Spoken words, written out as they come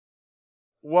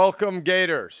Welcome,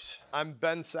 Gators. I'm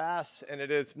Ben Sass, and it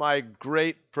is my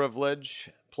great privilege,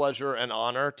 pleasure, and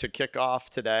honor to kick off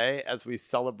today as we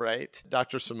celebrate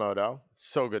Dr. Semmoto.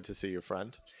 So good to see you,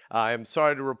 friend. I am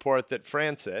sorry to report that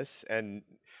Francis and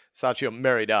Sachio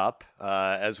married up,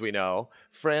 as we know.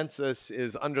 Francis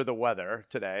is under the weather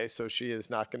today, so she is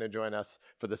not going to join us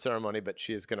for the ceremony, but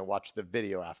she is going to watch the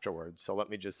video afterwards. So let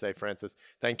me just say, Francis,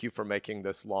 thank you for making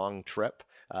this long trip.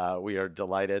 We are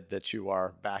delighted that you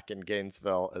are back in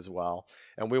Gainesville as well.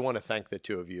 And we want to thank the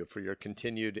two of you for your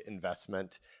continued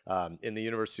investment in the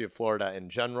University of Florida in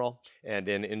general and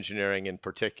in engineering in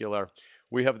particular.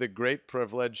 We have the great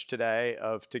privilege today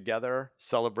of together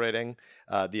celebrating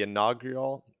the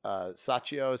inaugural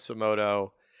Sachio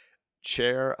Semmoto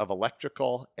Chair of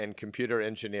Electrical and Computer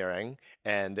Engineering,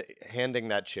 and handing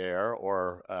that chair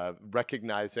or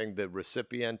recognizing the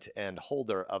recipient and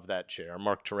holder of that chair,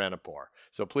 Mark Taranapor.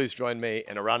 So please join me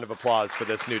in a round of applause for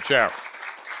this new chair.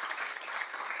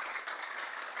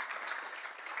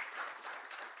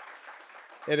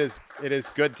 It is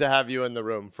good to have you in the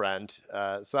room, friend.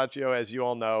 Sachio, as you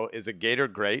all know, is a Gator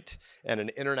great and an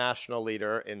international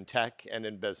leader in tech and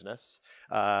in business.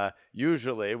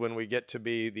 Usually, when we get to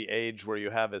be the age where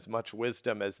you have as much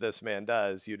wisdom as this man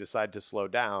does, you decide to slow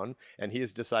down, and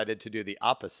he's decided to do the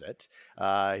opposite.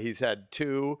 He's had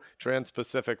 2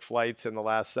 trans-Pacific flights in the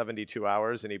last 72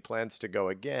 hours, and he plans to go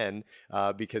again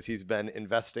because he's been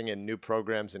investing in new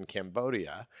programs in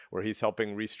Cambodia, where he's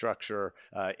helping restructure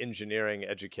engineering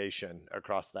education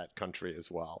across that country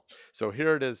as well. So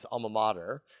here it is, alma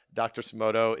mater. Dr.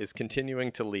 Semmoto is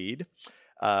continuing to lead.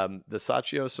 The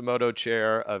Sachio Semmoto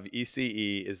Chair of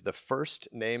ECE is the first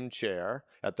named chair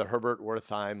at the Herbert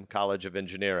Wertheim College of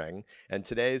Engineering, and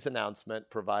today's announcement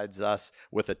provides us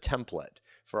with a template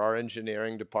for our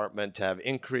engineering department to have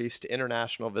increased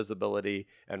international visibility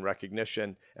and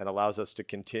recognition, and allows us to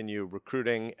continue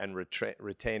recruiting and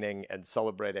retaining and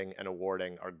celebrating and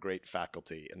awarding our great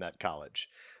faculty in that college.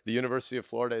 The University of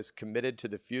Florida is committed to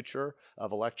the future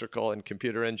of electrical and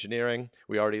computer engineering.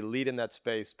 We already lead in that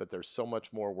space, but there's so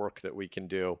much more work that we can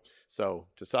do. So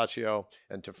to Sachio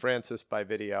and to Francis by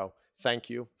video, thank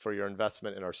you for your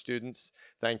investment in our students.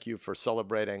 Thank you for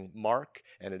celebrating Mark.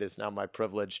 And it is now my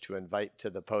privilege to invite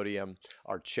to the podium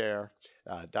our chair,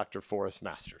 Dr. Forrest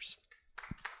Masters.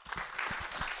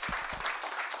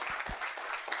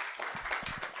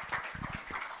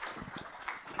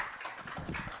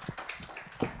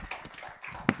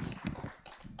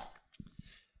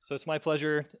 So it's my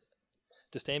pleasure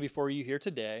to stand before you here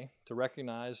today to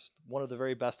recognize one of the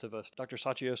very best of us, Dr.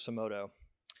 Sachio Semmoto.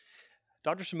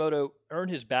 Dr. Semmoto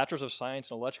earned his Bachelor's of Science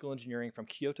in Electrical Engineering from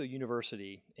Kyoto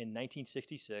University in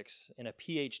 1966 and a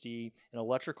PhD in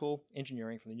Electrical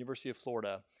Engineering from the University of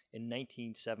Florida in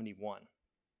 1971.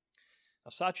 Now,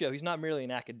 Sachio, he's not merely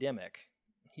an academic.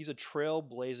 He's a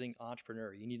trailblazing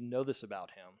entrepreneur. You need to know this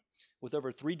about him. With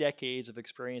over 3 decades of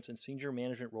experience in senior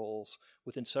management roles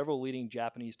within several leading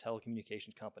Japanese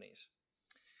telecommunications companies.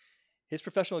 His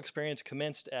professional experience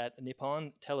commenced at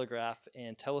Nippon Telegraph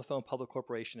and Telephone Public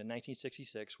Corporation in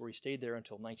 1966, where he stayed there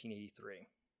until 1983.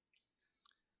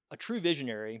 A true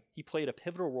visionary, he played a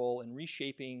pivotal role in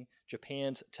reshaping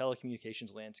Japan's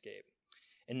telecommunications landscape.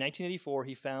 In 1984,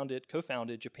 he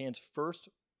co-founded Japan's first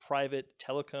private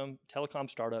telecom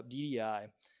startup, DDI,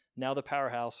 now the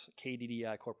powerhouse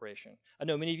KDDI Corporation. I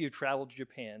know many of you have traveled to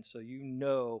Japan, so you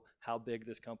know how big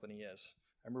this company is.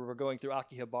 I remember going through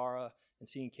Akihabara and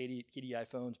seeing KDDI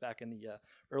phones back in the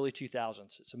early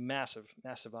 2000s. It's a massive,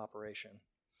 massive operation.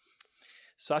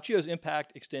 Sachio's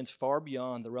impact extends far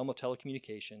beyond the realm of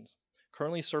telecommunications,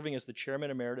 currently serving as the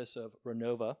chairman emeritus of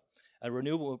Renova, a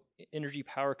renewable energy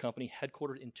power company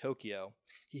headquartered in Tokyo.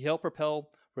 He helped propel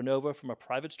Renova from a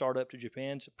private startup to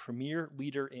Japan's premier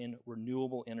leader in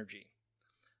renewable energy.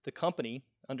 The company,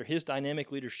 under his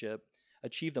dynamic leadership,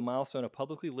 achieved the milestone of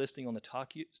publicly listing on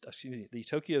the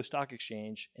Tokyo Stock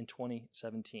Exchange in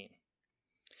 2017.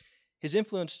 His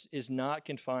influence is not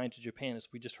confined to Japan, as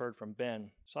we just heard from Ben.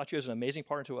 Sachio is an amazing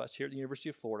partner to us here at the University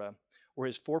of Florida, where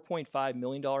his $4.5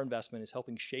 million investment is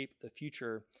helping shape the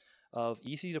future of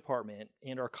EC department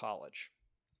and our college.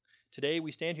 Today,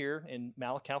 we stand here in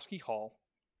Malachowski Hall,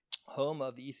 home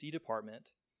of the EC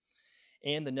department,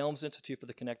 and the Nelms Institute for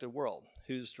the Connected World,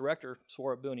 whose director,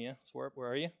 Swarup Bunia, Swarup,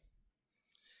 where are you?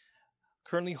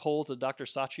 Currently holds a Dr.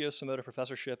 Sachio Semmoto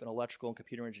Professorship in Electrical and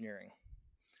Computer Engineering.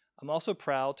 I'm also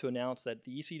proud to announce that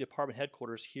the EC department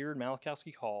headquarters here in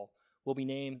Malachowski Hall will be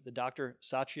named the Dr.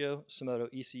 Sachio Semmoto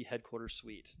EC Headquarters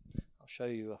Suite. I'll show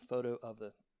you a photo of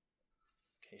the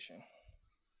location.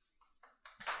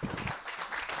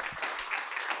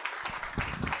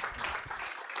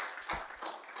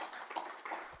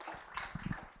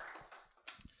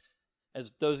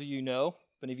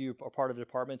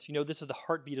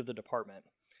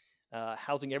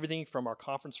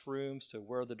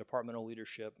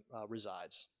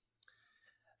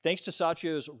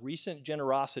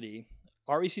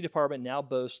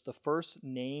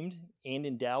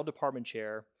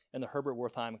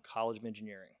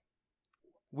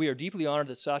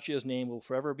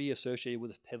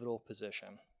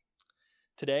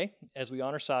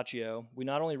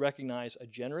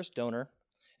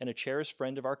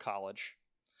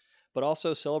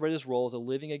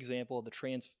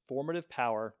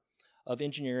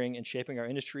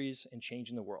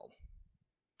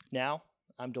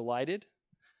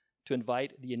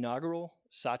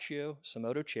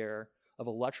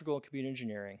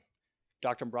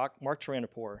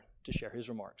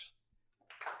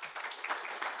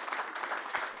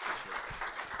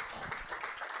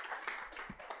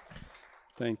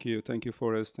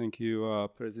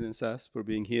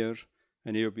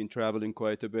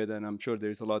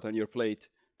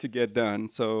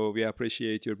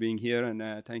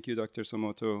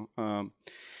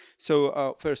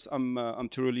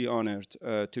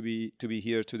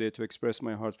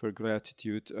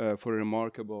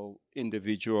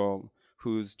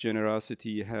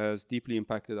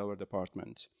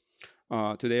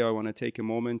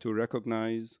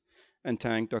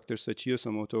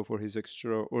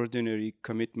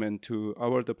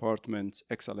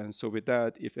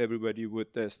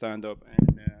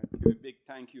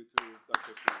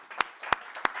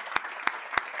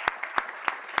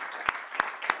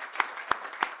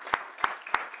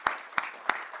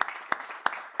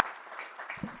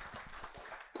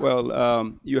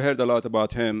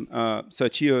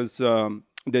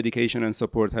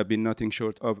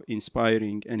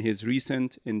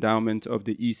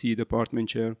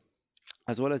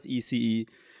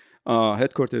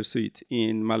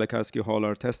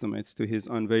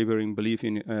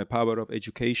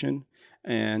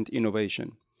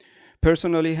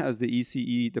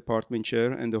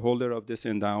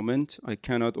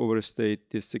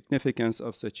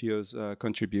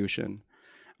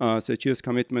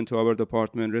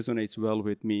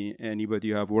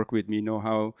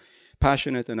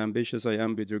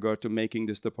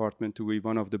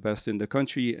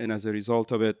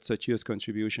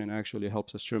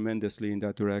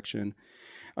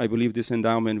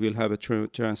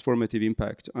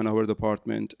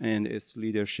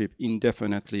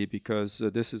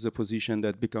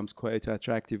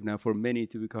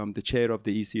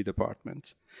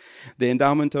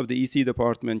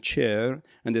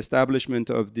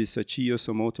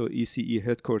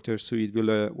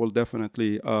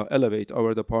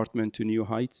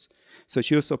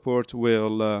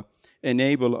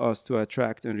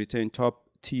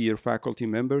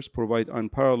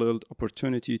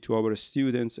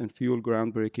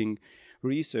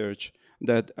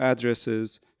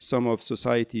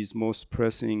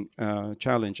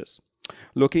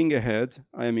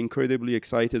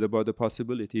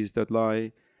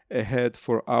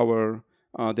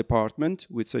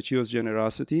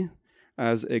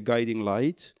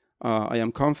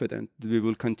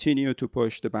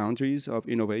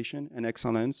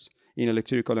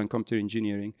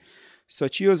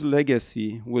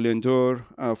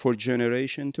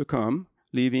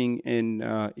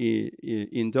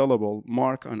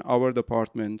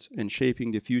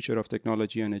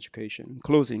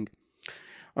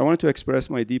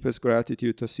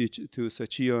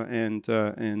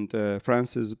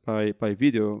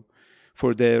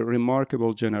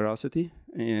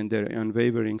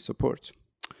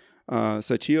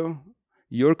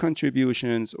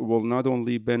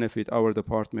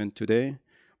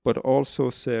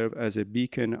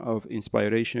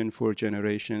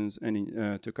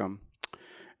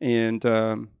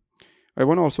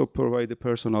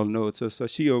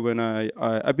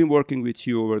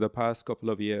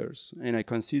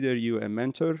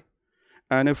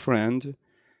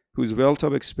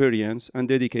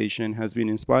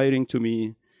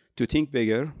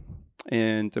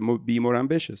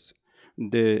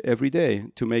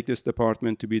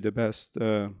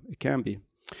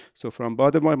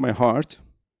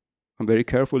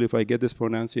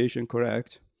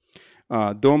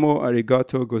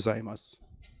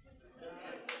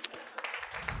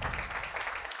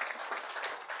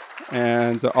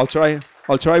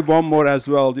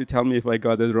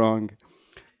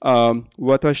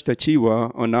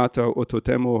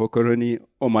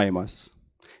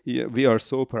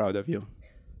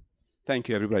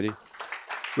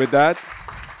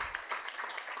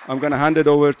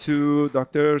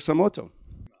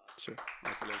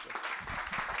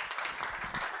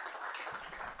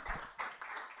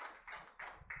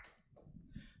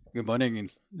 Good morning,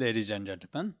 ladies and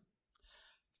gentlemen.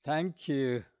 Thank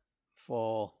you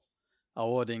for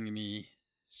awarding me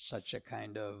such a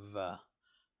kind of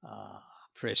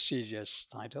prestigious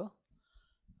title,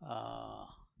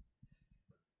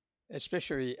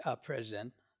 especially our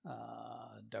president,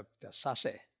 Dr.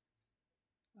 Sase,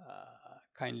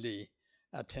 kindly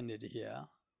attended here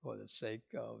for the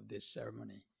sake of this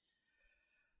ceremony.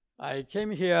 I came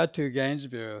here to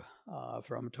Gainesville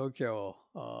from Tokyo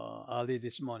early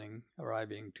this morning,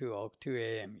 arriving 2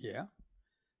 a.m. here.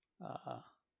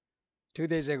 2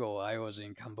 days ago, I was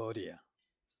in Cambodia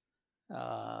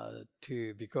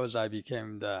because I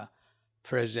became the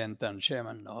president and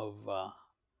chairman of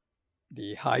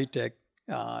the high-tech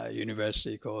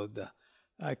university called the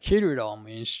Kirilom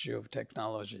Institute of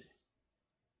Technology,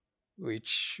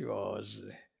 which was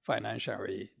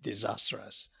financially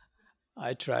disastrous.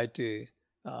 I tried to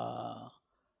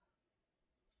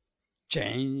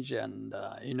change and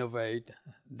innovate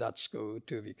that school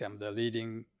to become the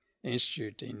leading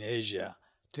institute in Asia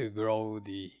to grow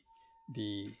the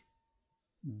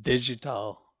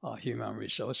digital human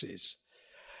resources.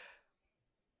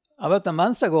 About a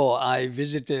month ago, I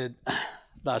visited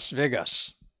Las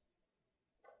Vegas,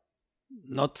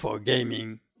 not for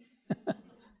gaming,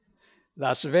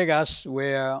 Las Vegas,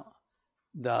 where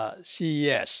the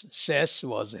CES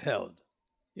was held.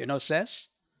 You know CES?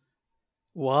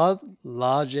 World's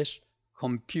largest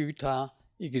computer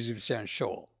exhibition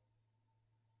show.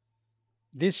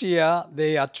 This year,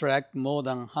 they attract more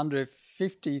than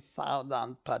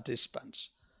 150,000 participants,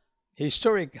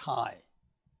 historic high.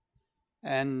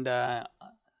 And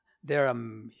there are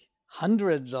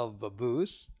hundreds of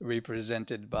booths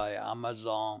represented by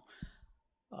Amazon,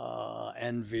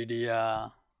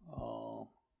 NVIDIA,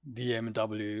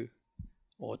 BMW,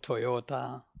 or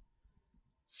Toyota,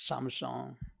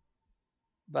 Samsung.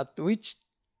 But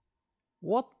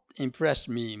what impressed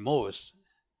me most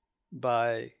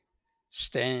by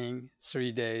staying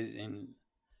 3 days in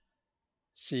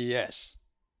CES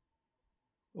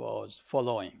was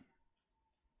following.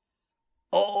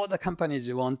 All the companies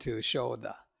want to show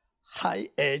the high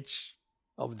edge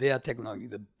of their technology,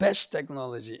 the best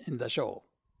technology in the show.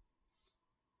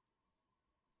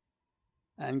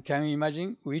 And can you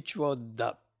imagine which was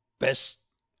the best,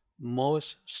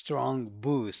 most strong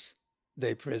booth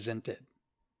they presented?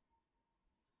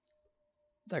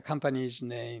 The company's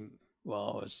name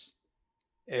was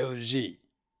LG,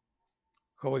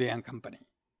 Korean company.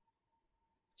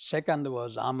 Second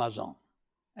was Amazon.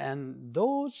 And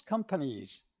those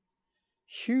companies,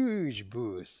 huge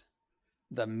booth,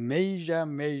 the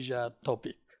major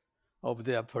topic of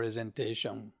their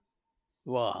presentation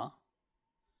were,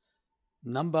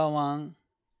 number one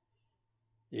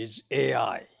is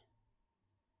AI.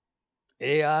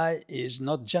 AI is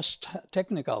not just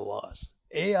technical words.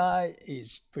 AI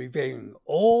is preparing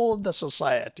all the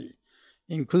society,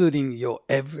 including your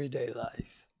everyday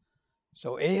life.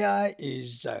 So AI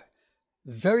is a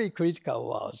very critical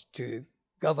word to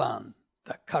govern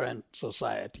the current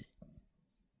society.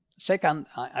 Second,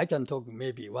 I can talk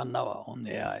maybe 1 hour on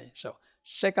AI. So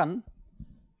second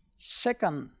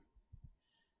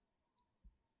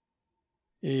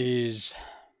is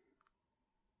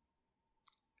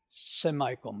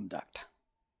semiconductor.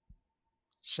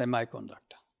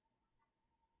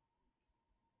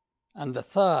 And the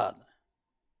third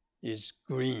is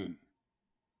green.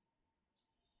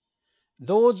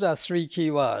 Those are 3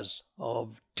 keywords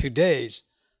of today's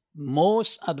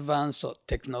most advanced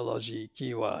technology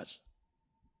keywords.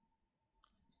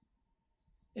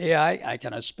 AI, I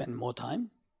cannot spend more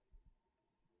time.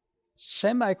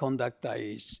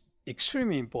 Semiconductor is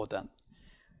extremely important.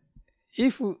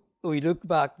 If we look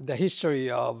back the history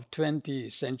of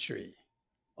 20th century,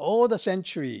 all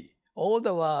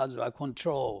the words were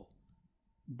controlled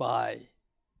by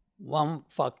one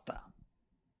factor.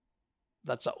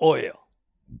 That's oil.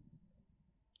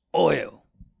 Oil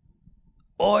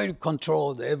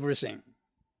controlled everything.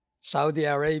 Saudi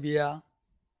Arabia,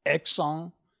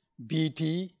 Exxon,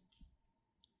 BT.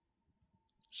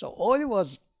 So oil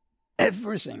was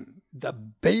everything, the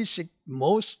basic,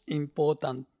 most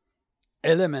important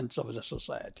elements of the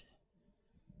society.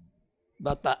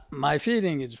 But my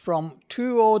feeling is from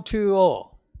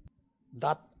 2020,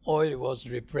 that oil was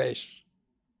replaced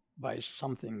by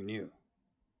something new.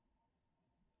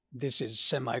 This is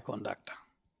semiconductor.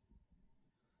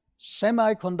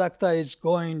 Semiconductor is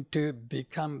going to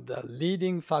become the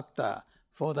leading factor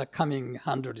for the coming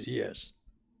 100 years.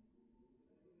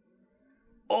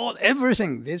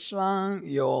 Everything, this one,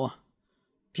 your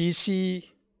PC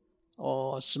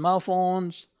or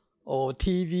smartphones or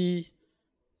TV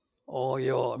or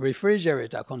your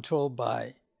refrigerator controlled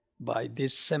by by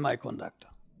this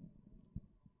semiconductor.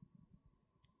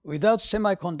 Without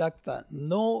semiconductor,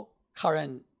 no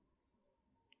current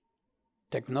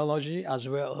technology as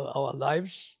well as our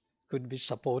lives could be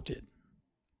supported.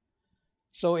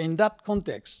 So in that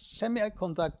context,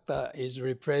 semiconductor is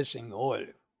replacing oil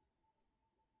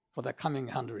for the coming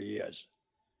 100 years.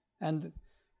 And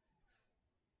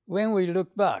when we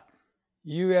look back,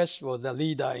 US was the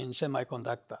leader in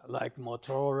semiconductor, like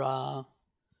Motorola,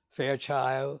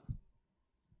 Fairchild.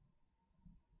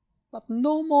 But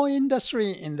no more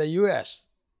industry in the US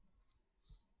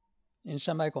in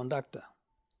semiconductor.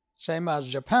 Same as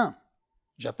Japan.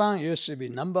 Japan used to be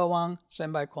 #1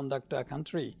 semiconductor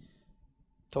country.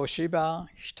 Toshiba,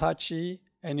 Hitachi,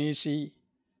 NEC,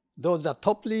 those are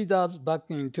top leaders back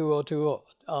in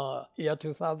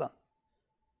 2000.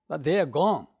 But they are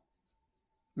gone.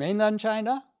 Mainland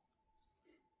China,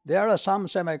 there are some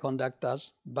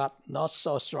semiconductors, but not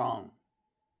so strong.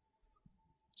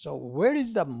 So where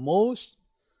is the most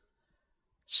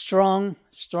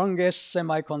strongest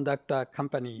semiconductor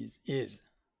company is?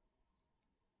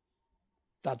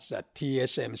 That's the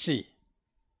TSMC.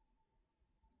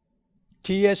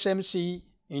 TSMC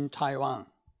in Taiwan.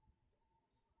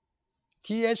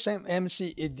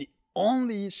 TSMC is the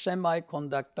only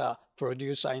semiconductor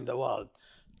producer in the world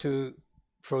to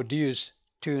produce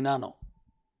 2 nano.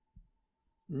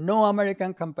 No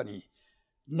American company,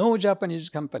 no Japanese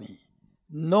company,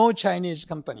 no Chinese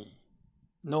company,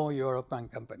 no European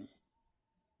company.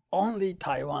 Only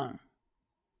Taiwan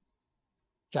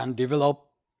can develop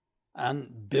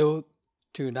and build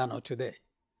 2 nano today.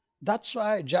 That's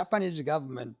why Japanese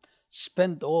government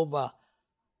spent over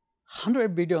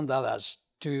 $100 billion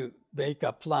to make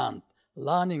a plant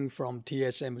learning from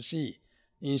TSMC,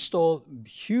 install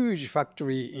huge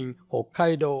factory in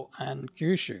Hokkaido and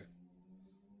Kyushu.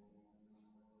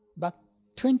 But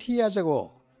 20 years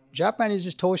ago,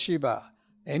 Japanese Toshiba,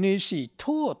 NEC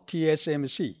taught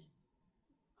TSMC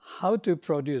how to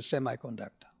produce semiconductor.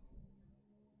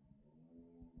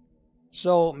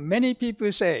 So many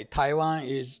people say Taiwan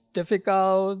is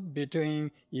difficult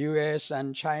between US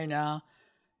and China,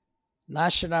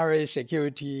 national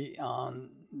security,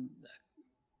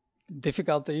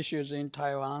 difficult issues in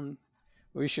Taiwan.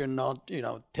 We should not,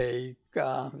 take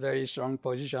a very strong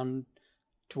position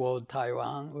toward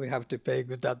Taiwan. We have to pay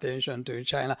good attention to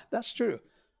China. That's true.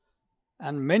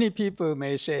 And many people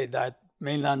may say that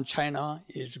mainland China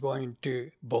is going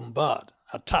to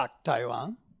attack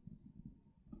Taiwan.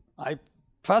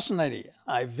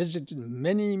 I visited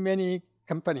many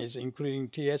companies, including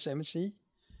TSMC,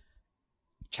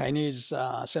 Chinese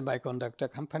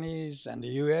semiconductor companies, and the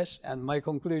US, and my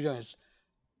conclusion is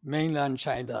mainland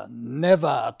China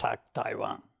never attack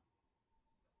Taiwan.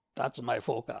 That's my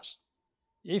focus.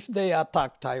 If they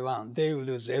attack Taiwan, they will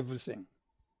lose everything.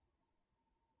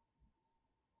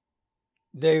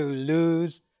 They will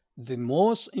lose the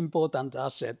most important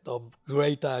asset of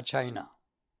Greater China.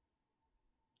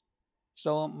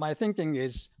 So my thinking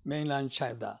is mainland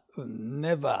China will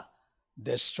never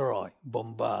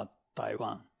bombard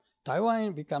Taiwan.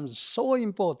 Taiwan becomes so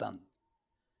important.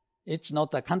 It's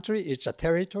not a country, it's a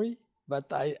territory,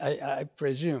 but I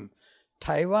presume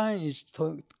Taiwan is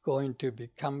going to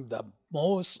become the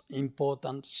most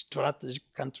important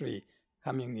strategic country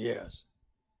coming years.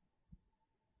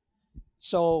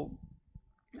 So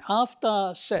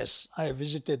after CES, I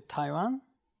visited Taiwan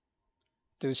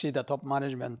to see the top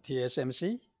management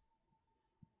TSMC.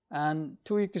 And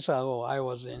 2 weeks ago, I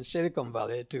was in Silicon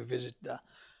Valley to visit the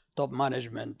top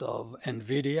management of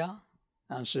NVIDIA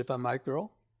and Supermicro,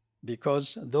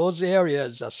 because those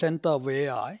areas are center of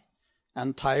AI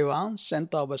and Taiwan,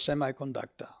 center of a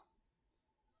semiconductor.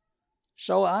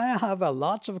 So I have a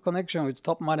lots of connection with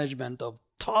top management of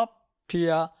top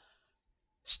tier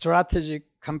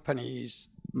strategic companies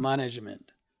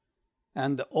management.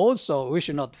 And also, we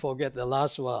should not forget the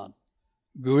last word,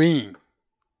 green.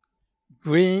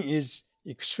 Green is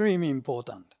extremely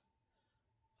important.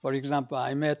 For example,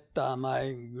 I met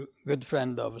my good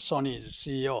friend of Sony's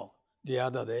CEO the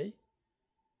other day.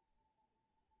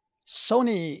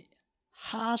 Sony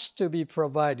has to be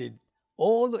provided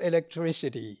all the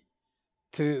electricity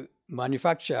to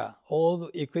manufacture all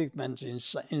the equipment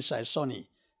inside Sony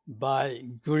by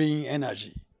green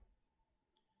energy.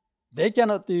 They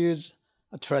cannot use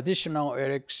a traditional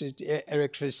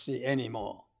electricity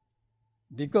anymore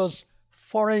because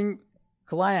foreign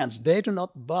clients, they do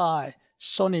not buy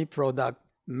Sony product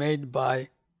made by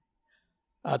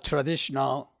a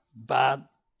traditional bad,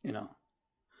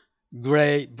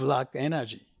 gray, black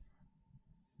energy.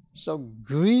 So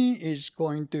green is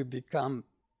going to become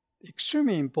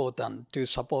extremely important to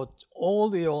support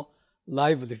all your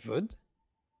livelihood,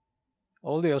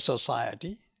 all your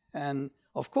society, and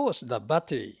of course the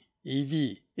battery,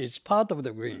 EV, is part of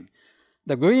the green.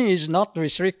 The green is not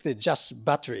restricted just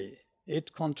battery.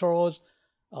 It controls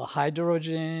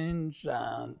hydrogens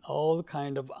and all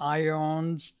kind of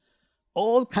ions,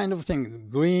 all kind of things.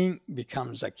 Green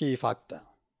becomes a key factor.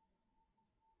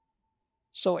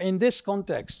 So in this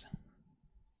context,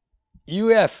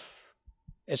 UF,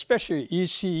 especially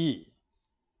ECE,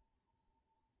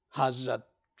 has a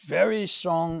very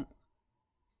strong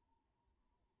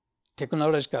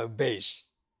technological base,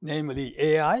 namely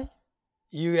AI.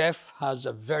 UF has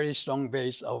a very strong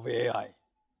base of AI,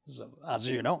 so, as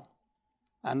you know.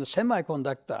 And the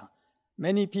semiconductor,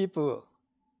 many people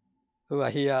who are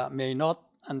here may not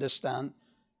understand,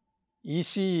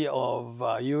 EC of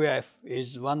UF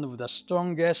is one of the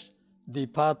strongest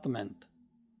department,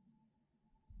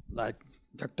 like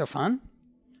Dr. Fan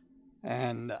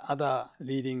and other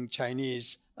leading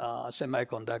Chinese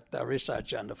semiconductor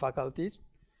research and faculties,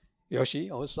 Yoshi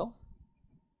also.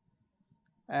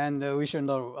 And we should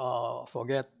not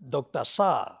forget Dr.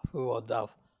 Sa, who was the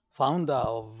founder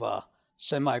of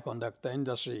semiconductor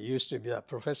industry, used to be a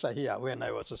professor here when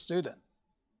I was a student.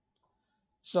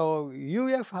 So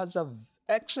UF has an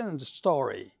excellent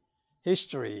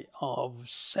history of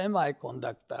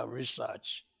semiconductor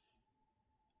research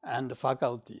and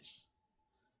faculties.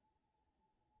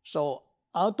 So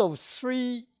out of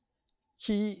three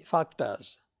key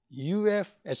factors,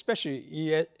 UF,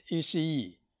 especially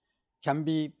ECE, can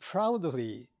be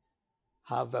proudly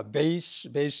have a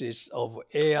basis of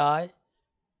AI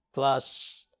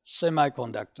plus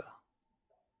semiconductor.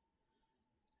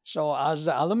 So as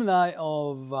the alumni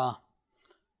of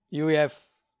UF,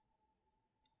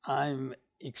 I'm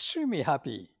extremely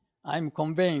happy. I'm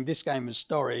conveying this kind of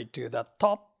story to the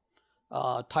top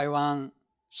Taiwan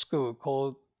school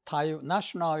called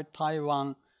National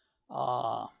Taiwan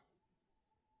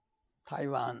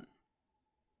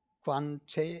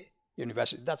Kwante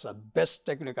University. That's the best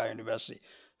technical university,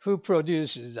 who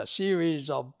produces a series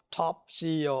of top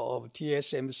CEO of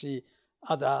TSMC,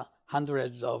 other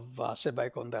hundreds of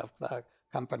semiconductor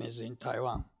companies in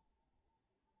Taiwan.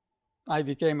 I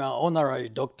became an honorary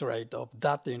doctorate of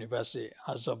that university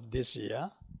as of this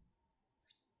year,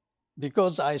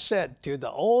 because I said to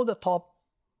all the top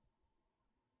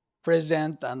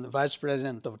president and vice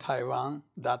president of Taiwan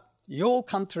that your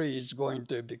country is going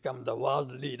to become the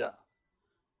world leader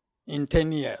in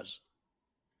 10 years.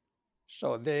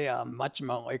 So they are much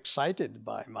more excited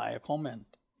by my comment.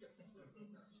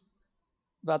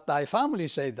 But I firmly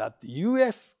say that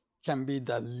UF can be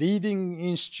the leading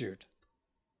institute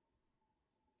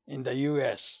in the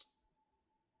US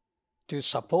to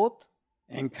support,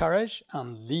 encourage,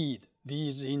 and lead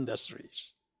these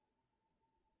industries,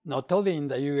 not only in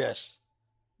the US,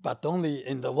 but only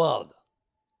in the world.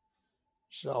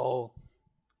 So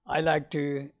I like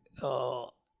to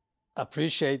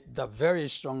appreciate the very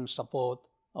strong support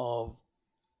of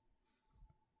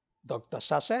Dr.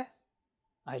 Sase.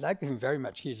 I like him very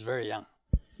much. He's very young.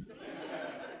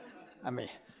 I mean,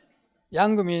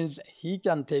 young means he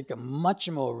can take much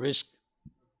more risk.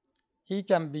 He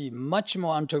can be much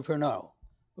more entrepreneurial.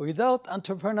 Without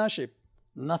entrepreneurship,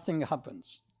 nothing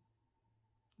happens.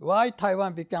 Why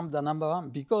Taiwan became the number one?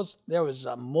 Because there was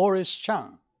a Morris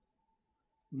Chang.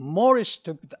 Morris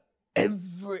took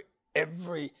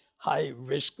every high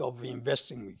risk of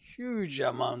investing huge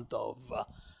amount of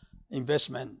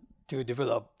investment to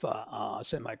develop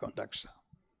semiconductors.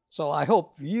 So I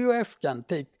hope UF can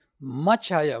take much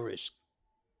higher risk,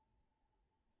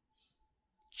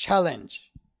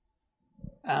 challenge,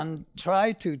 and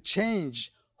try to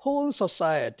change whole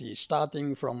society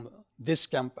starting from this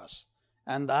campus.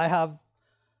 And I have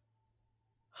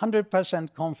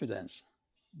 100% confidence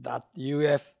that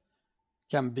UF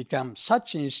can become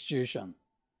such an institution,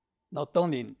 not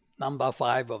only number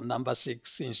 5 or number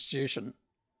 6 institution,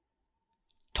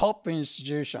 top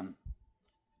institution,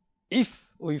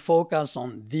 if we focus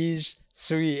on these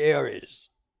 3 areas.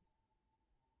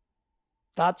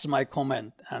 That's my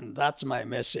comment and that's my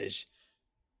message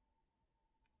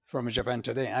from Japan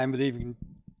today. I'm leaving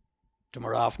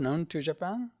tomorrow afternoon to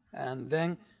Japan, and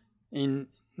then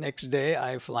next day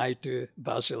I fly to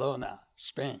Barcelona,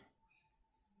 Spain.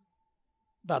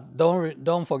 But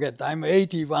don't forget, I'm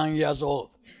 81 years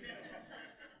old,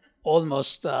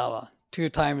 almost 2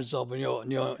 times of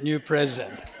new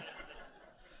president.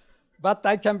 But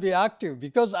I can be active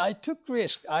because I took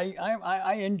risk.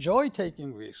 I enjoy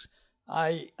taking risks.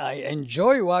 I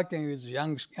enjoy working with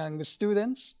young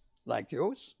students like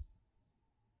yours,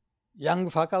 young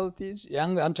faculties,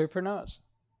 young entrepreneurs.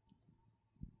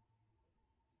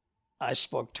 I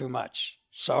spoke too much.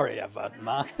 Sorry about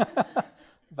Mark.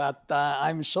 But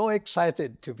I'm so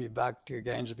excited to be back to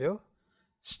Gainesville,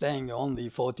 staying only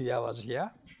 40 hours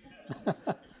here.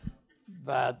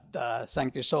 But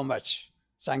thank you so much.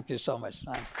 Thank you so much.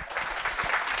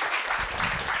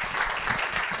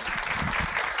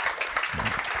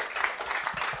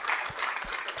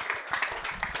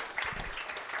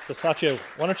 So Sachio,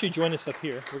 why don't you join us up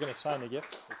here? We're going to sign the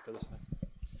gift. Let's go this way.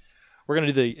 We're going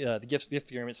to do the gift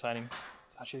agreement signing.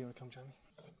 Sachio, you want to come join me?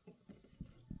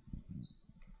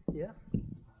 Yeah.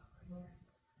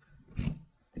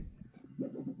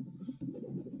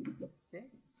 Okay.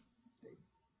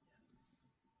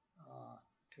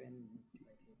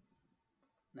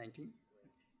 19.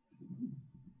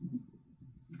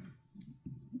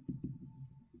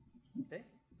 Okay.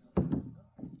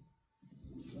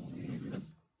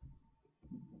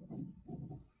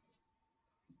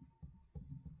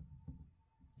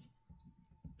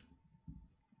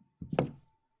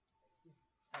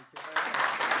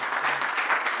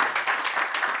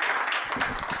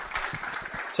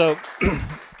 So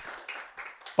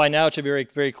by now it should be very,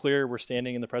 very clear we're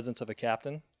standing in the presence of a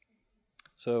captain.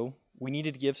 So we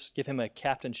needed to give him a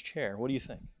captain's chair. What do you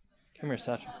think? Come here,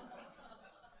 Sachio.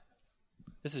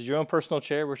 This is your own personal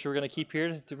chair, which we're going to keep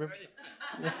here.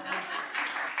 Yeah.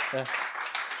 Yeah.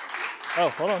 Oh,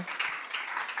 hold on.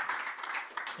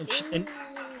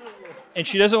 And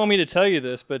she doesn't want me to tell you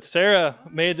this, but Sarah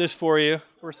made this for you.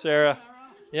 Where's Sarah?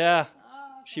 Yeah.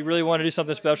 She really wanted to do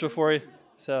something special for you.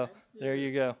 So there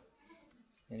you go.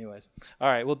 Anyways.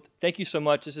 All right. Well, thank you so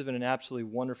much. This has been an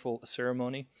absolutely wonderful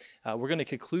ceremony. We're going to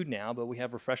conclude now, but we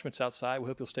have refreshments outside. We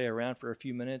hope you'll stay around for a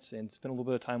few minutes and spend a little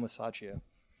bit of time with Sachio.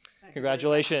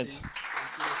 Congratulations.